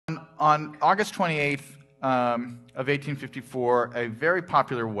On August 28th of 1854, a very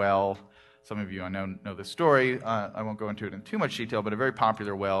popular well, some of you I know this story, I won't go into it in too much detail, but a very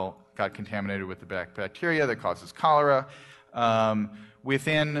popular well got contaminated with the bacteria that causes cholera.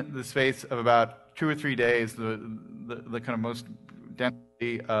 Within the space of about 2 or 3 days, the kind of most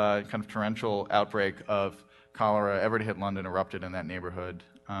densely kind of torrential outbreak of cholera ever to hit London erupted in that neighborhood.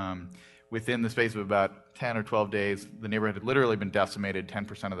 Within the space of about 10 or 12 days, the neighborhood had literally been decimated.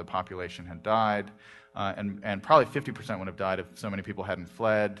 10% of the population had died, and probably 50% would have died if so many people hadn't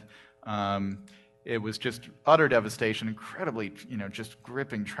fled. It was just utter devastation, incredibly, just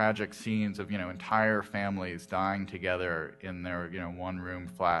gripping, tragic scenes of, entire families dying together in their, one-room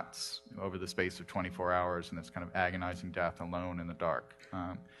flats over the space of 24 hours in this kind of agonizing death alone in the dark.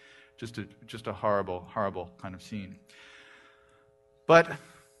 Just a horrible, horrible kind of scene. But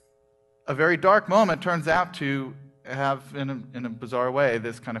a very dark moment turns out to have, in a bizarre way,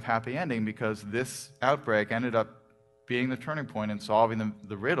 this kind of happy ending, because this outbreak ended up being the turning point in solving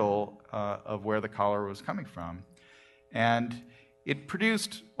the riddle of where the cholera was coming from. And it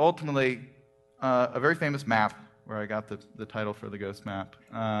produced, ultimately, a very famous map, where I got the title for the ghost map.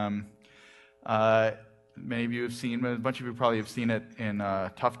 Many of you have seen, a bunch of you probably have seen it in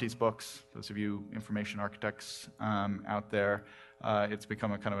Tufte's books, those of you information architects out there. It's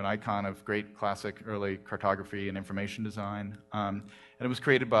become a kind of an icon of great classic early cartography and information design. And it was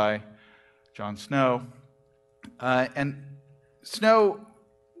created by John Snow. And Snow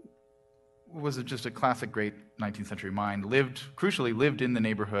was just a classic great 19th century mind, crucially lived in the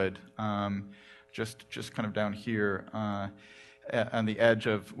neighborhood, just kind of down here on the edge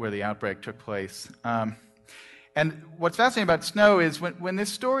of where the outbreak took place. And what's fascinating about Snow is when this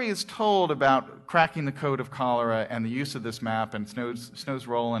story is told about cracking the code of cholera and the use of this map and Snow's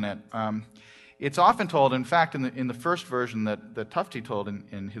role in it, it's often told, in fact, in the first version that Tufte told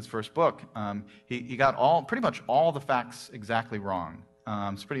in his first book, he got pretty much all the facts exactly wrong.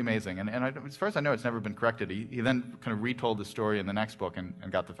 It's pretty amazing. And as far as I know, it's never been corrected. He then kind of retold the story in the next book and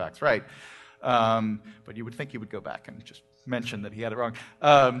got the facts right. But you would think he would go back and just mention that he had it wrong.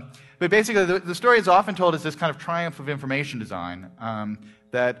 But basically, the story is often told as this kind of triumph of information design,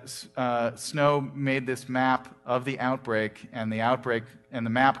 that Snow made this map of the outbreak, and the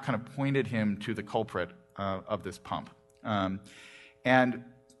map kind of pointed him to the culprit of this pump. And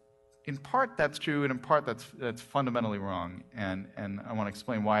in part that's true, and in part that's fundamentally wrong, and I want to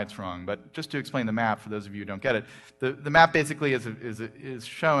explain why it's wrong. But just to explain the map, for those of you who don't get it, the map basically is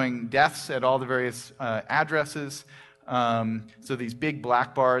showing deaths at all the various addresses. So these big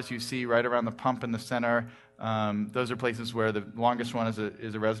black bars you see right around the pump in the center, those are places where the longest one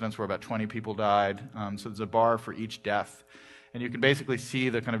is a residence where about 20 people died. So there's a bar for each death. And you can basically see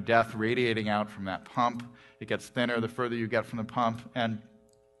the kind of death radiating out from that pump. It gets thinner the further you get from the pump. And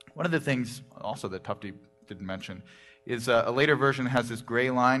one of the things also that Tufte didn't mention is a later version has this gray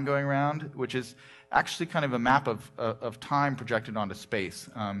line going around, which is actually kind of a map of time projected onto space.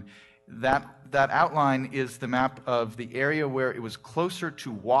 That outline is the map of the area where it was closer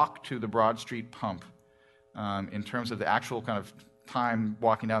to walk to the Broad Street pump in terms of the actual kind of time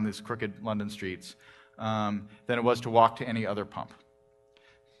walking down these crooked London streets than it was to walk to any other pump.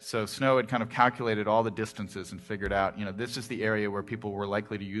 So Snow had kind of calculated all the distances and figured out, this is the area where people were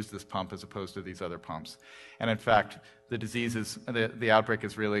likely to use this pump as opposed to these other pumps. And in fact, the outbreak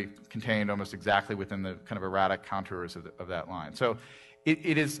is really contained almost exactly within the kind of erratic contours of that line. So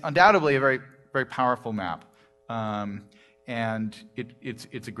it is undoubtedly a very, very powerful map. And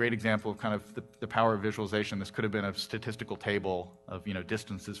it's a great example of kind of the power of visualization. This could have been a statistical table of,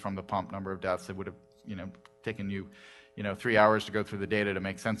 distances from the pump, number of deaths. It would have, taken you, 3 hours to go through the data to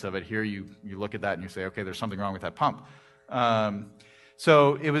make sense of it. Here you look at that and you say, okay, there's something wrong with that pump.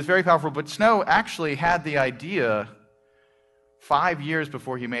 So it was very powerful, but Snow actually had the idea 5 years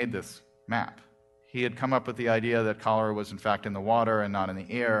before he made this map. He had come up with the idea that cholera was in fact in the water and not in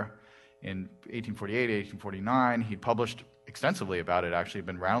the air in 1848, 1849. He'd published extensively about it, actually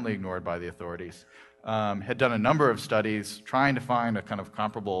been roundly ignored by the authorities. Had done a number of studies trying to find a kind of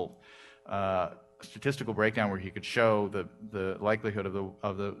comparable statistical breakdown where he could show the likelihood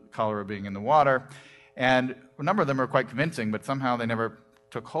of the cholera being in the water. And a number of them were quite convincing, but somehow they never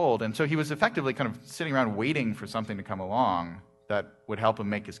took hold. And so he was effectively kind of sitting around waiting for something to come along that would help him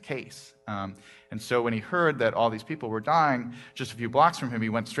make his case. And so when he heard that all these people were dying just a few blocks from him, he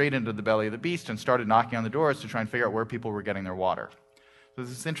went straight into the belly of the beast and started knocking on the doors to try and figure out where people were getting their water. So there's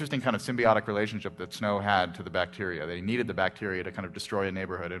this interesting kind of symbiotic relationship that Snow had to the bacteria, that he needed the bacteria to kind of destroy a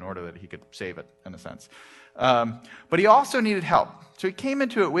neighborhood in order that he could save it, in a sense. But he also needed help. So he came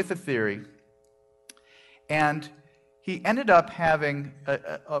into it with a theory, and he ended up having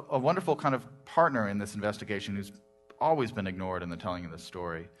a wonderful kind of partner in this investigation who's always been ignored in the telling of this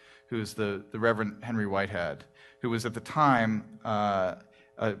story, who's the Reverend Henry Whitehead, who was at the time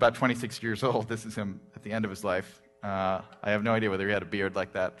about 26 years old. This is him at the end of his life. I have no idea whether he had a beard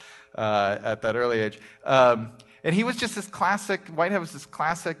like that at that early age. And he was just this classic, Whitehead was this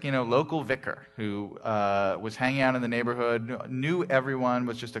classic, local vicar who was hanging out in the neighborhood, knew everyone,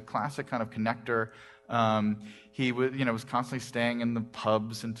 was just a classic kind of connector. He was constantly staying in the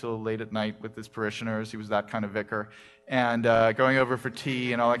pubs until late at night with his parishioners. He was that kind of vicar, and going over for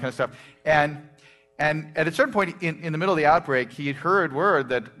tea and all that kind of stuff. And at a certain point in the middle of the outbreak, he had heard word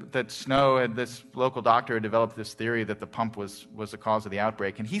that Snow and this local doctor had developed this theory that the pump was the cause of the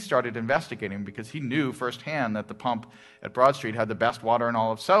outbreak, and he started investigating because he knew firsthand that the pump at Broad Street had the best water in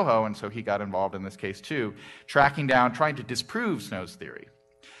all of Soho, and so he got involved in this case too, tracking down, trying to disprove Snow's theory.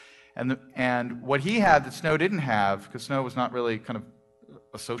 And what he had that Snow didn't have, because Snow was not really kind of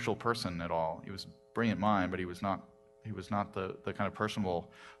a social person at all. He was a brilliant mind, but he was not the kind of personable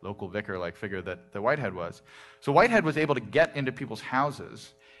local vicar-like figure that Whitehead was. So Whitehead was able to get into people's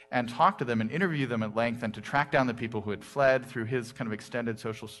houses and talk to them and interview them at length and to track down the people who had fled through his kind of extended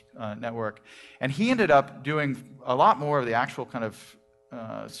social network. And he ended up doing a lot more of the actual kind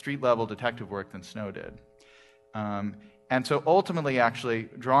of street-level detective work than Snow did. And so ultimately, actually,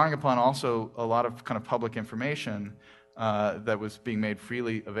 drawing upon also a lot of kind of public information that was being made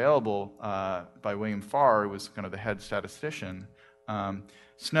freely available by William Farr, who was kind of the head statistician,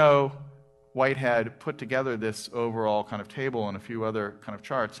 Snow, Whitehead put together this overall kind of table and a few other kind of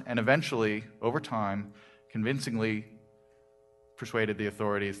charts, and eventually, over time, convincingly persuaded the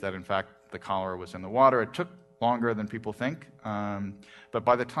authorities that, in fact, the cholera was in the water. It took longer than people think, but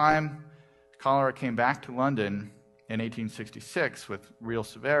by the time cholera came back to London in 1866 with real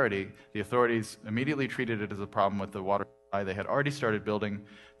severity, the authorities immediately treated it as a problem with the water supply. They had already started building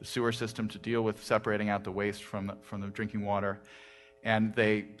the sewer system to deal with separating out the waste from the drinking water, and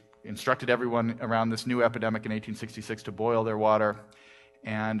they instructed everyone around this new epidemic in 1866 to boil their water,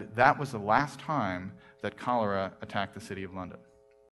 and that was the last time that cholera attacked the city of London.